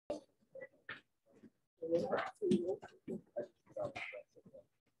Have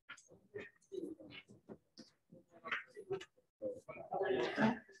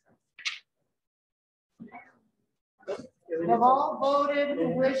all voted who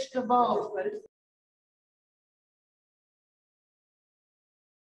wish to vote?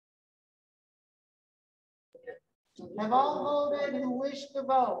 Have all voted who wish to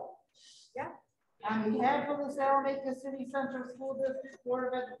vote? Yeah. On behalf of the Salamanca City Central School District Board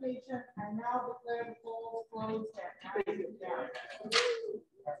of Education, I now declare the polls closed at 9 p.m.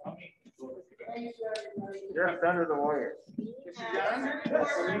 Thank you, everybody. Just under the wire.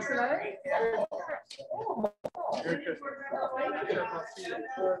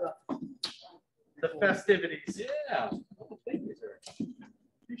 The festivities. Yeah. Oh, thank you, sir.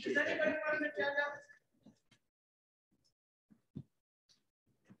 Does anybody want an agenda?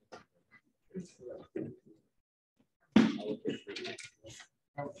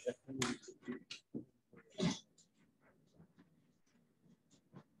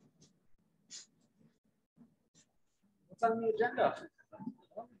 What's on the agenda?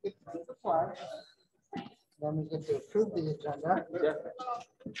 Then we get to approve the agenda.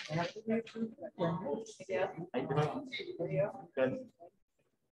 Yeah. After we approve the agenda, Good.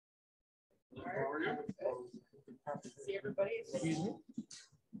 See everybody. Excuse me?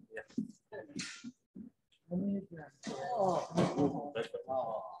 let me adjourn. Oh.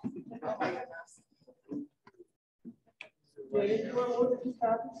 Dave, you want to look at these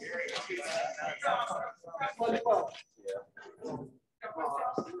copies?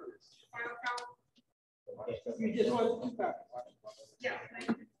 You just want to keep that. Yeah.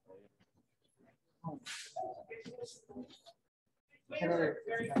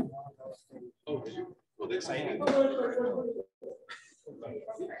 Oh, did you? Well, they're excited.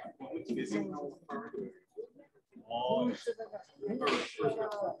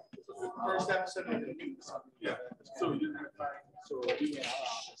 First episode of the news. Yeah. So you have so yeah.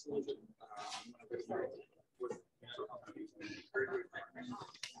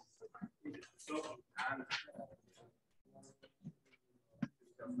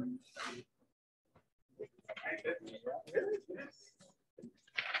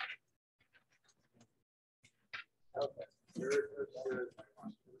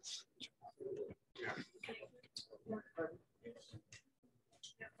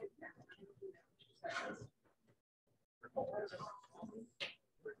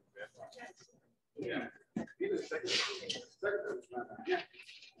 Yeah.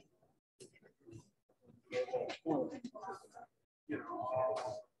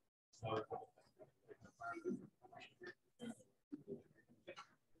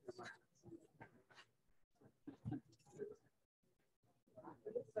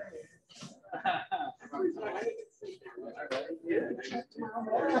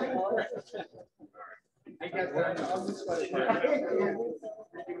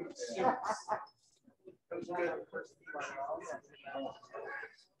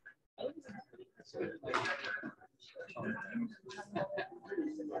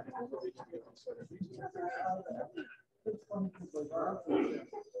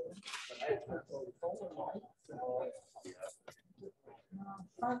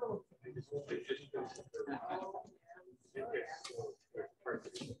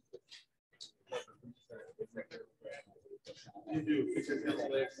 You do, because the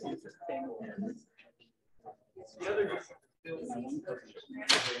other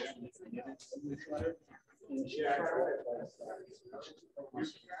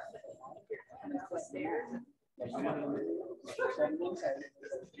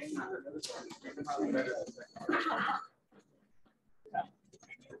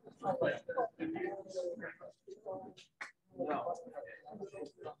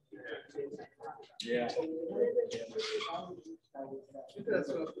Yeah.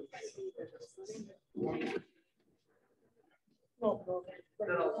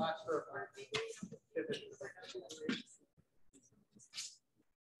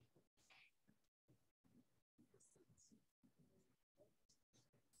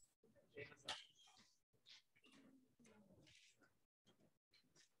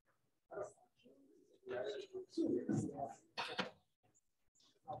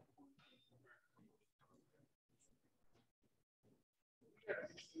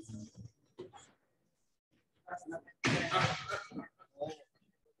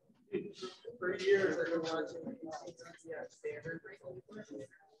 For years, I've been watching Standard.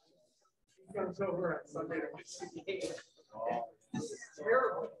 He comes over on Sunday to watch the game. This is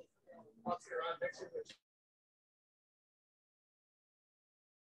terrible. I'll sit around next to him.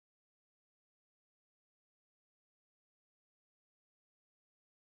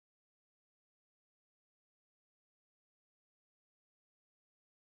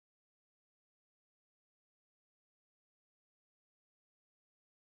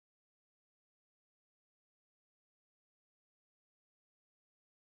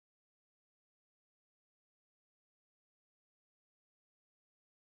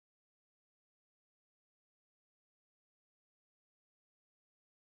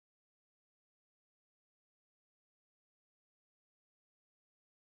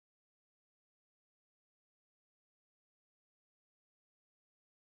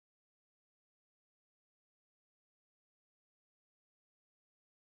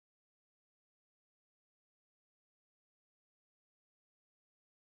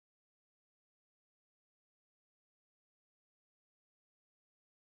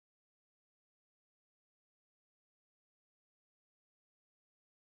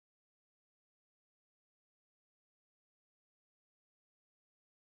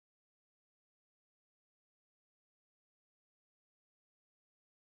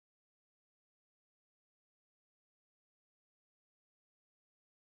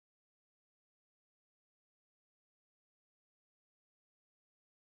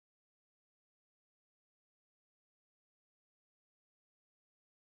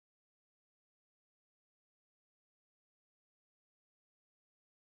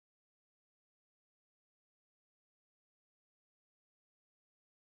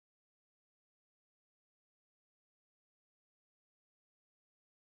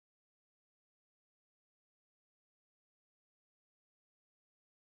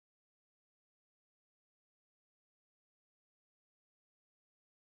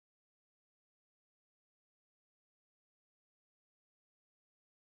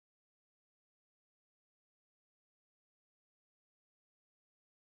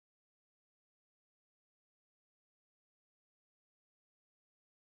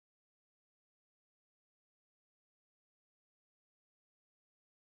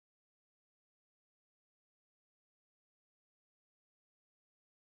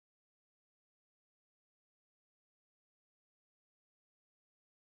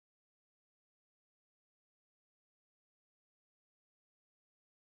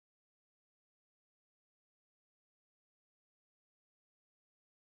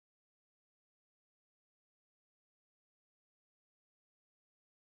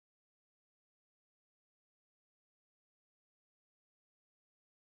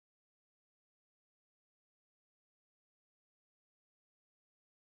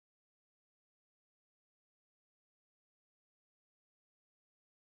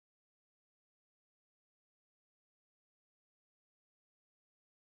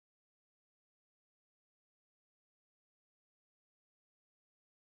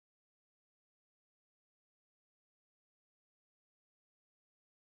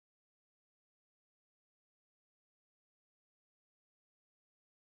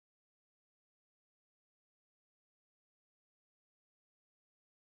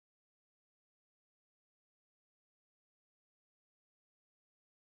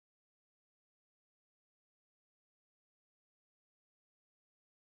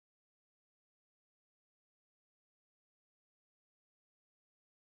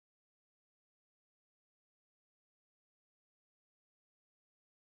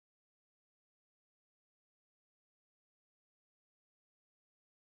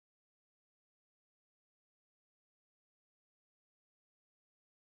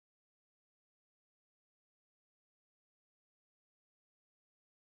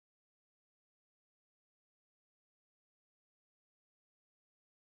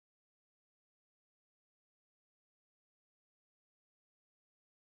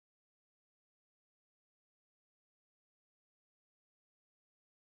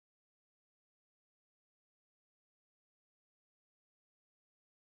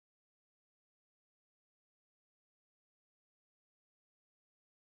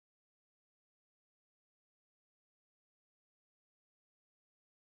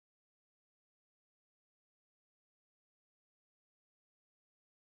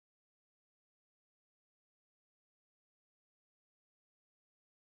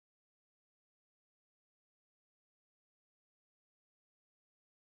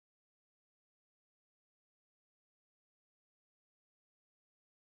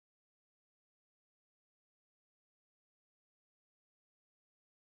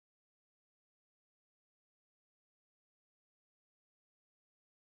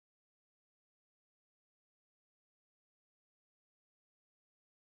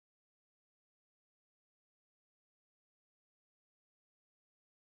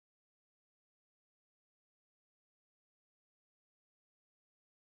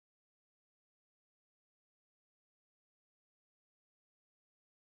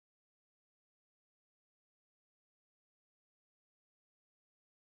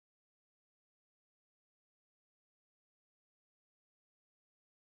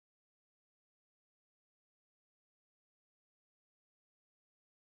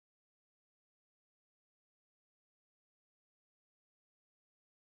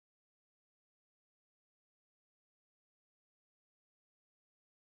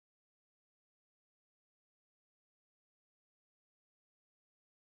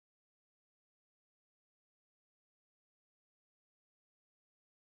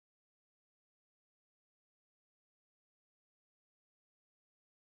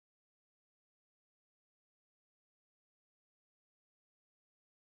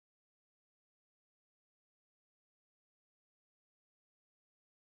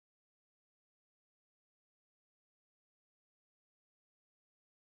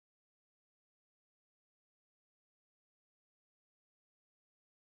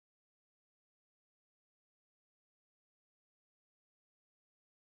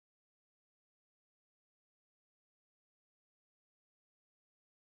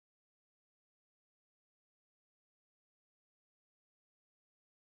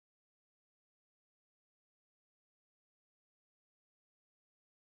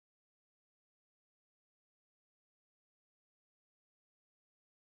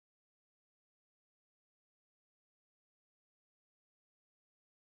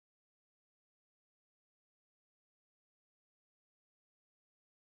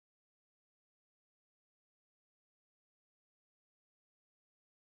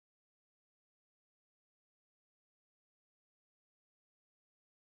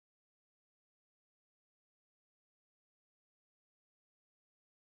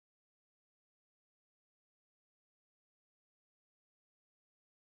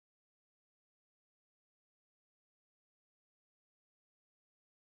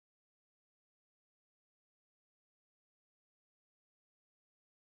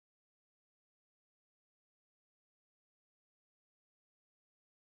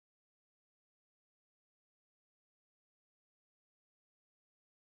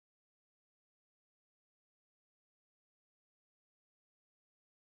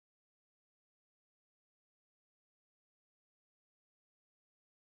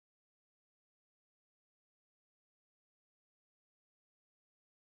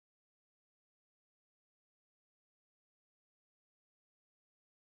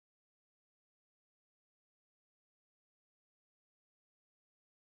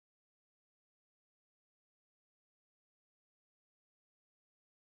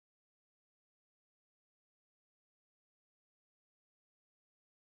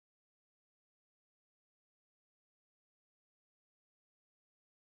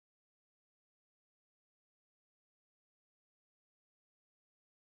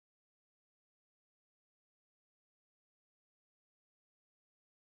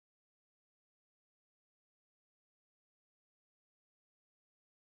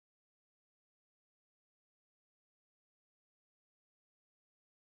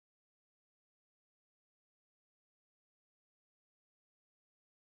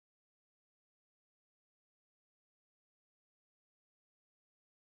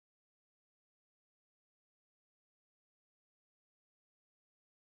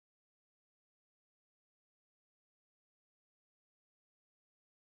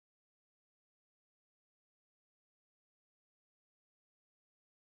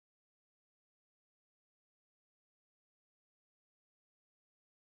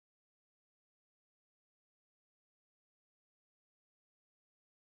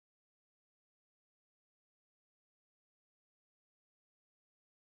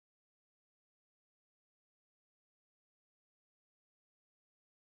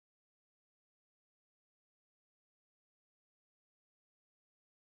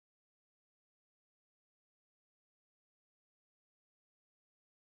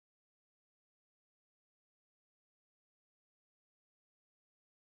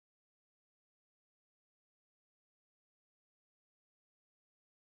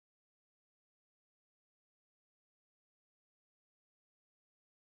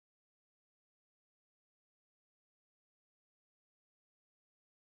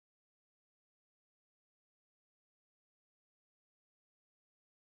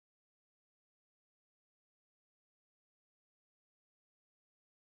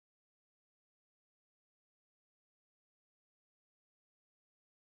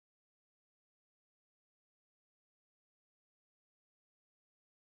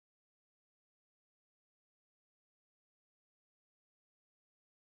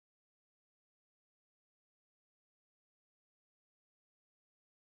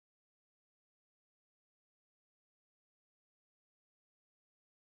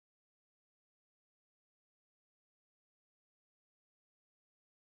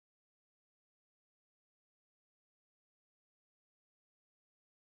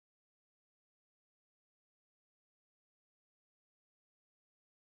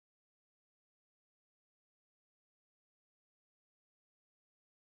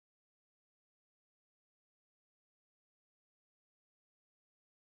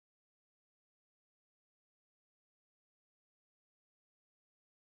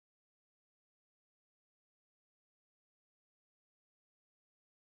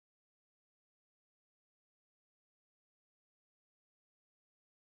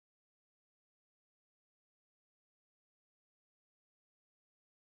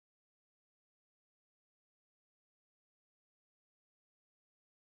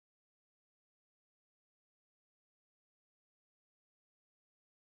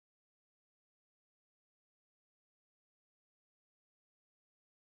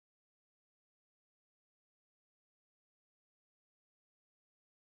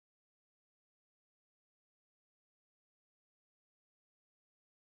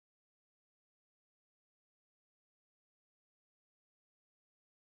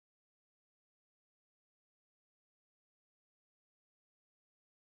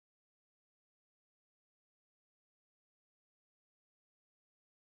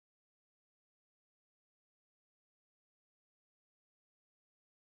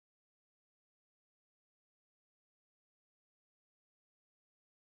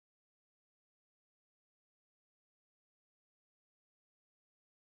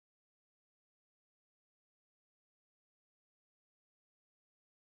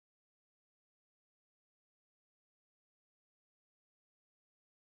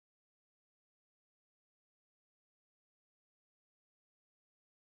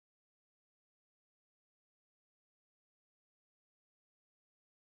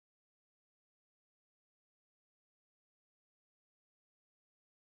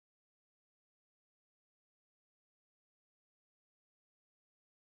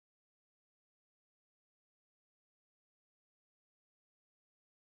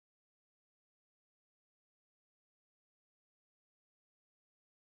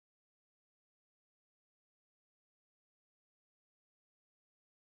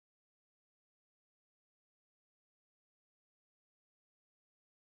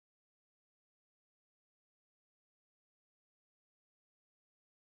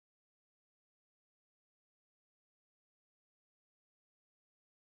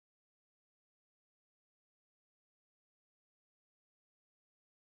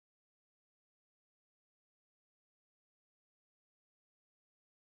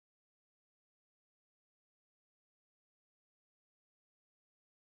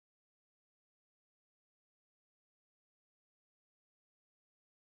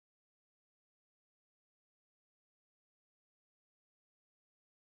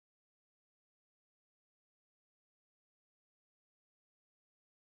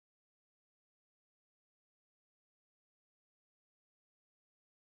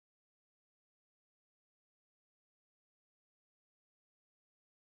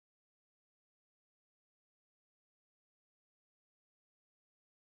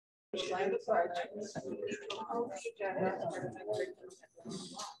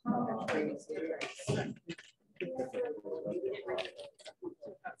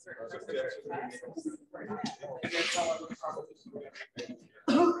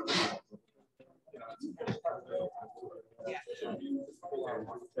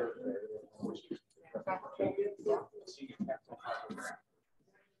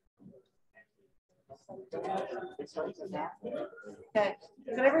 Okay,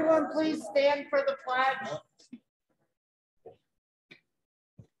 could everyone please stand for the pledge?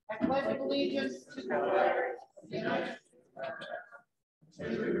 I pledge allegiance to the flag of the United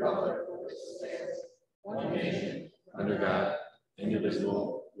States, one nation, under God,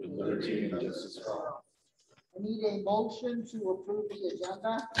 indivisible, with liberty and justice for all. I need a motion to approve the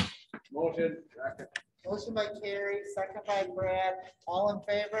agenda. Motion. Motion by Carrie, second by Brad. All in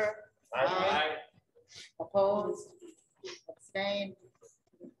favor? Aye. Opposed? Abstained?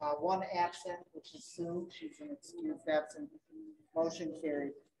 One absent, which is Sue. She's an excused absent. Motion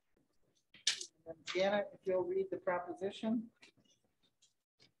carried. And Janet, if you'll read the proposition.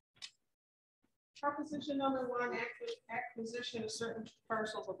 Proposition number 1, acquisition of certain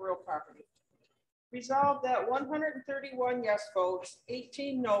parcels of real property. Resolved that 131 yes votes,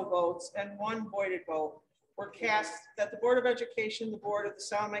 18 no votes, and 1 voided vote were cast that the Board of Education, the Board of the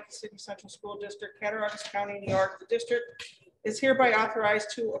Salamanca City Central School District, Cattaraugus County, New York, the district is hereby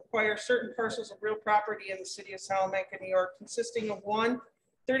authorized to acquire certain parcels of real property in the City of Salamanca, New York, consisting of 1,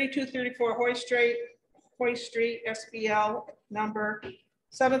 3234 Hoy Street, SBL number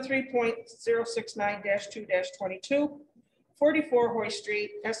 73.069-2-22, 44 Hoy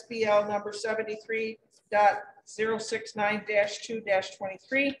Street, SBL number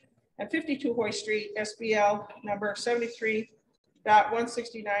 73.069-2-23, and 52 Hoy Street, SBL number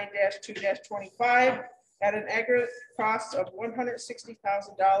 73.169-2-25, at an aggregate cost of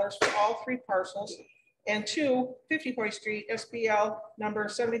 $160,000 for all 3 parcels, and 2, 50 Hoy Street, SBL number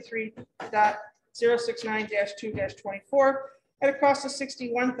 73.069-2-24, at a cost of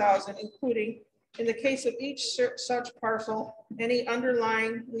 $61,000, including, in the case of each such parcel, any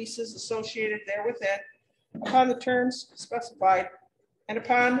underlying leases associated therewith, upon the terms specified, and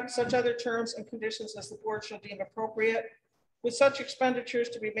upon such other terms and conditions as the board shall deem appropriate, with such expenditures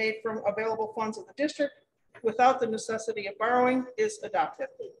to be made from available funds of the district without the necessity of borrowing, is adopted.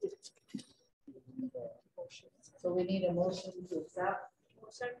 So we need a motion to accept.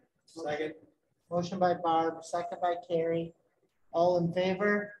 Second. Motion by Barb, second by Carrie. All in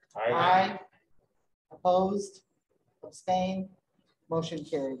favor? Aye. Opposed? Abstained? Motion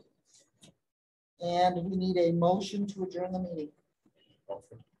carried. And we need a motion to adjourn the meeting.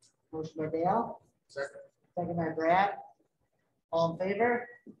 Motion by Dale. Second by Brad. All in favor?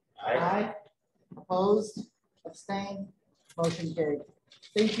 Aye. Opposed? Abstained? Motion carried.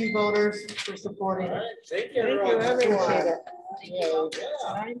 Thank you, voters, for supporting. All right. Thank you, Thank you, everyone. everyone.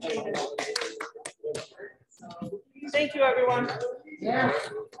 Thank you, everyone. Yeah.